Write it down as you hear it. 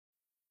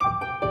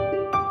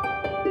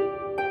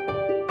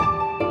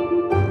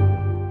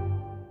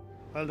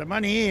Wel,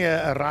 dyma ni,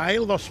 yr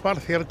ail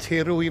ddosbarth i'r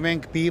Tarw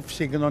Ifanc beef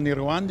sydd gyda ni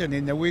rwan. Dyn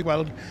ni'n newid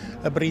gweld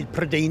y bryd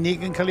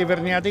Prydeinig yn cael ei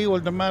ferniadu.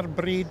 Wel, dyma'r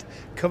bryd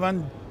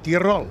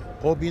cyfandirol.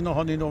 Pob un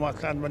ohonyn nhw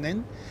allan fan hyn.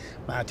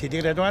 Mae ti di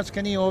redwas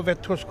gen i o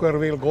fetws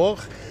gwerfil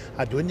goch,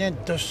 a dwi'n ei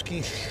dysgu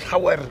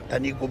llawer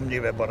yn ei gwmni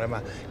fe bore yma.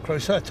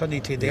 Croeso eto ni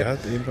ti di.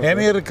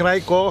 Emyr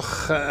Graig Goch,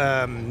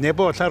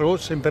 nebo allar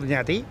rws yn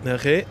berniadu. Na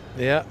chi,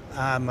 ia.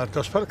 A mae'r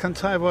dosbarth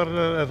cyntaf efo'r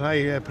rhai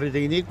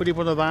Prydeinig wedi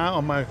bod yn dda,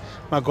 ond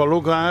mae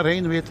golwg dda ar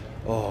ein fyd.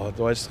 O,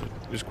 does,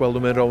 jyst gweld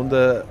nhw'n mynd rownd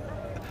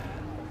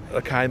y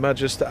cae yma,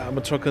 jyst am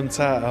y tro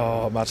cyntaf,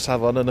 mae'r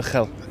safon yn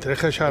uchel.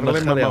 Drech y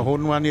Charlie, mae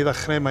hwn wan i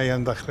ddechrau,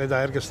 mae'n ddechrau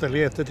da'r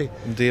gystyliaeth ydy.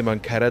 Yndi,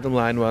 mae'n cered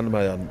ymlaen wan,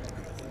 mae'n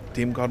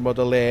dim gormod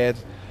o led,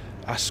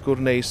 asgwr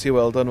neis i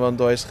weld o'n wan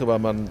does,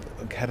 mae'n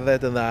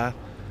cerdded yn dda.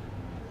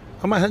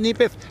 Ond mae hynny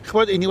beth,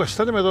 chybod, i ni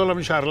wastad yn meddwl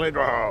am Charlie,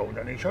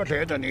 da ni eisiau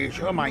lle, da ni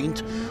eisiau maint,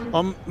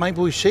 ond mae'n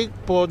bwysig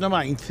bod y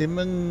maint ddim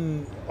yn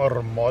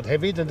ormod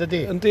hefyd, yn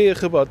dydi? Yndi,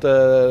 chybod,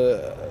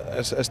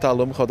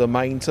 ystalwm, chod y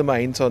maint,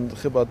 ond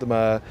chybod,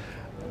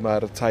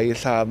 mae'r tai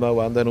lladd yma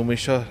wan, da nhw'n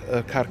eisiau y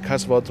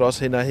carcas fod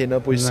dros hyn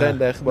a bwysau,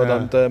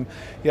 ond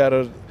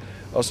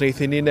os wneud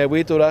i ni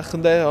newid wrach,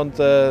 ond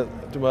dwi'n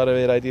meddwl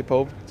ei rhaid i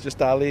pob jyst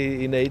dal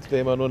i wneud be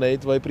maen nhw'n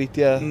wneud fo'i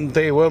bridiau.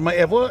 Yndi, wel,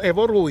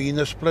 efo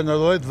rwy'n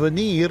ysblynyddoedd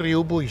fyny i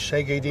ryw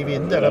bwysau geid i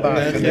fynd ar y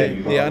bach.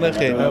 Ia, na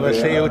chi.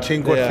 Felly yw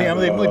ti'n gwerthu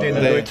am ddim wedyn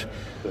yn dweud.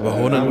 Mae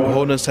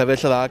hwn yn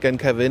sefyll y dda gen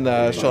Kevin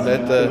a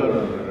Sioned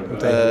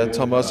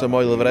Thomas y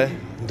Moelfre.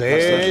 Yndi.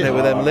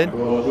 Newydd Emlyn.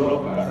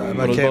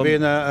 Mae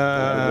Kevin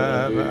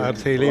a'r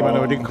teulu, maen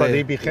nhw wedi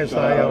codi biches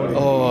dda iawn.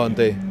 O,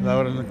 yndi.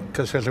 Lawr yn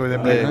cysell newydd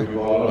Emlyn.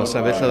 Mae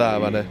sefyll y dda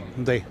fan e.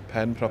 Yndi.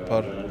 Pen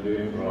propor.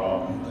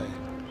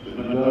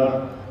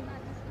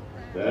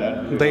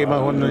 Yndi,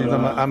 mae hwn yn dda,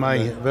 a mae,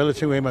 fel y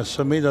ti'n gweud, mae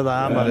symud y dda.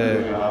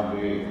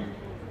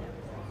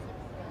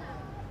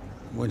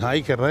 Mwynhau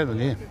cerdded yn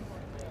ni.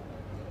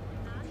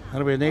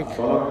 Arbennig.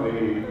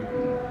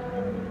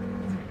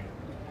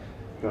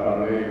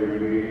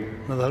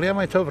 Meddylia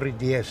mae to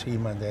fridiau sy'n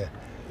yma, de.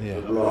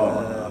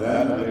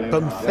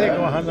 15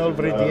 wahanol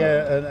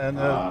fridiau yn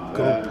y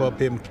grŵp o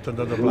 5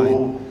 dod o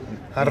blaen.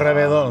 Ar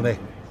rhyfeddol, ne?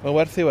 Mae'n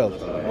werth i weld.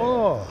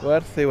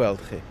 Werth i weld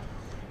chi.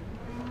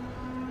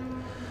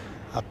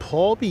 A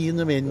pob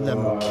un yn mynd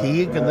am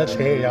cig yn y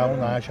lle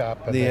iawn a siap.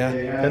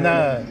 Dyna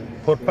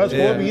pwrpas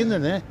pob un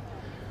yna.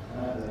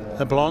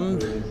 Y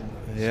blond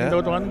sy'n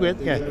dod o'n gwed,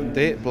 ie.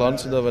 Yndi, blond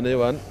sy'n dod fyny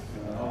wan.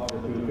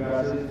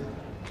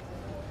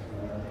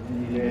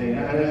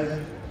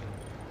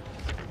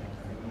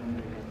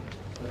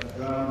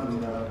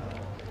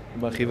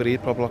 Mae chi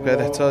fryd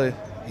poblogaidd eto?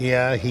 Ie,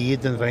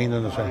 hyd yn rhain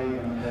yn lle.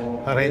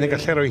 Mae rhain yn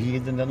gallu rhoi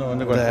hyd yn nhw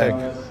yn y gwertheg.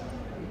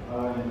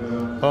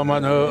 O,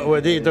 maen nhw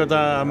wedi dod â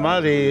yma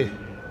i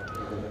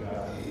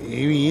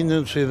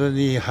un sydd yn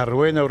ei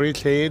harwen awr i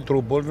lle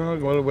drwbl nhw,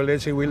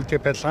 weled sy'n wyl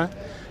tepella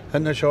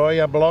yn y sioe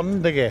a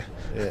blond ag e.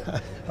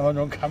 A maen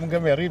nhw'n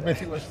camgymeriad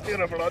beth i westyr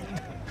y blond.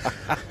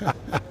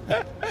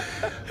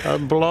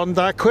 Blond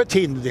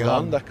aquatine, di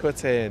hon. Blond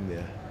aquatine,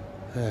 ie.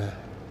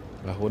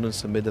 Mae hwn yn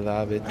symud y dda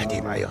fyd. Ydy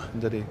mae o.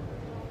 Ydy.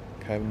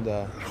 Cefn da.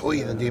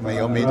 Rhwydd ydy mae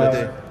o mynd.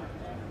 Ydy.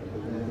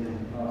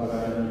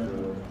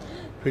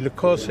 Dwi'n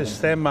lyco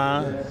system a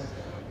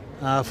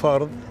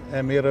ffordd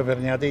i'r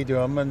ferniadau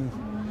diwm yn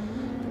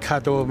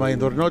cadw mae'n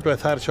ddwrnod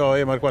diwetha'r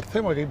sioe. Mae'r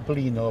gwartheg wedi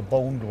blino,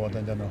 bound fod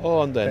yn dyn nhw. O,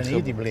 ynddo. Da ni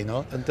wedi blino.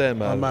 Ynddo,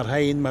 mae. Ond mae'r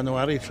rhain, maen nhw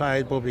ar eu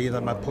traed bob un a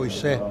mae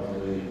pwysau.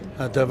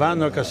 A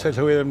dyfan o gastell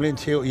newydd Emlyn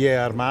ti, ie,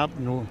 ar mab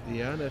nhw.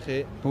 Ia, na chi.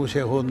 Nhw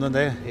sy'n hwn yn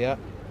de. Ia.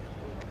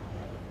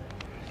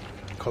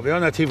 Cofio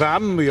na ti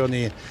fam mi o'n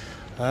i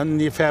yn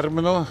ei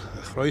fferm nhw,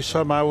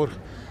 chroeso mawr,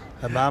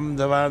 y mam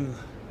dyfan,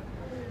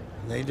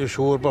 wneud yn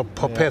siŵr bod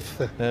popeth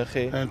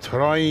yn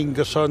troi'n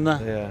gysona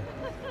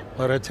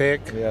o'r y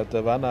teg. Ia,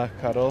 dyfan a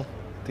Carol,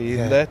 di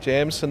ynddo,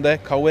 James ynddo,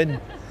 Cowen.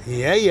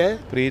 Ie, ie.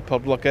 Bryd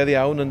poblogaidd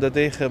iawn yn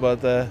dydy,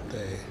 chybod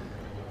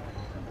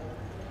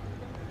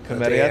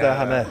cymeriad a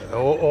hanner.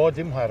 O,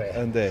 dim hare.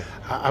 Ynddo.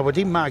 A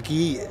wedi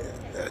magu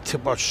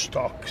tybod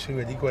stoc sydd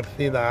wedi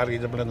gwerthu dda ar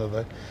un y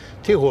blynyddoedd.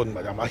 Ti hwn,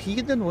 mae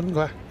hyd yn hwn,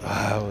 gwa.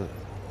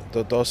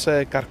 Dos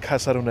e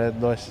garcas ar hwnna,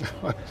 noes?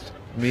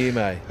 Mi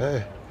mai.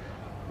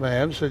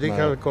 Mae yn, sydd wedi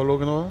cael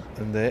golwg yn o.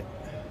 Ynddo.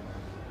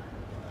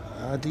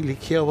 A di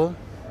licio fo.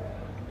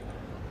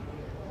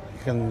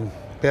 Gan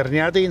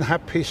berniad i'n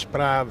hapus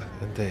braf.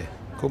 Ynddo.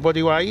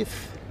 Gwybod i waith.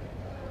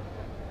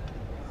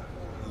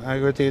 Ac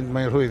wedyn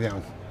mae'n rhwydd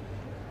iawn.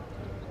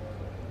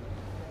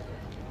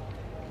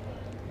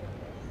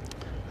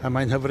 A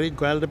mae'n hyfryd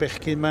gweld y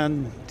bechgyn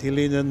ma'n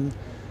dilyn yn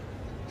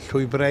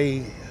llwybrau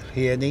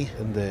rhieni.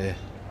 Ynddo.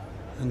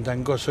 Yn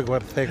dangos y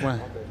gwartheg ma.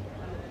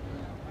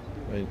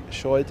 Mae'n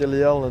sioe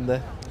deuluol ynddo.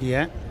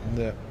 Ie.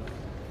 Ynddo.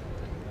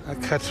 A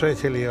catrau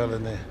teuluol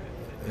ynddo.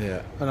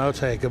 Ie. Ond awr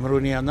te,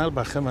 Gymrwn i anal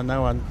bach yma na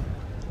wan.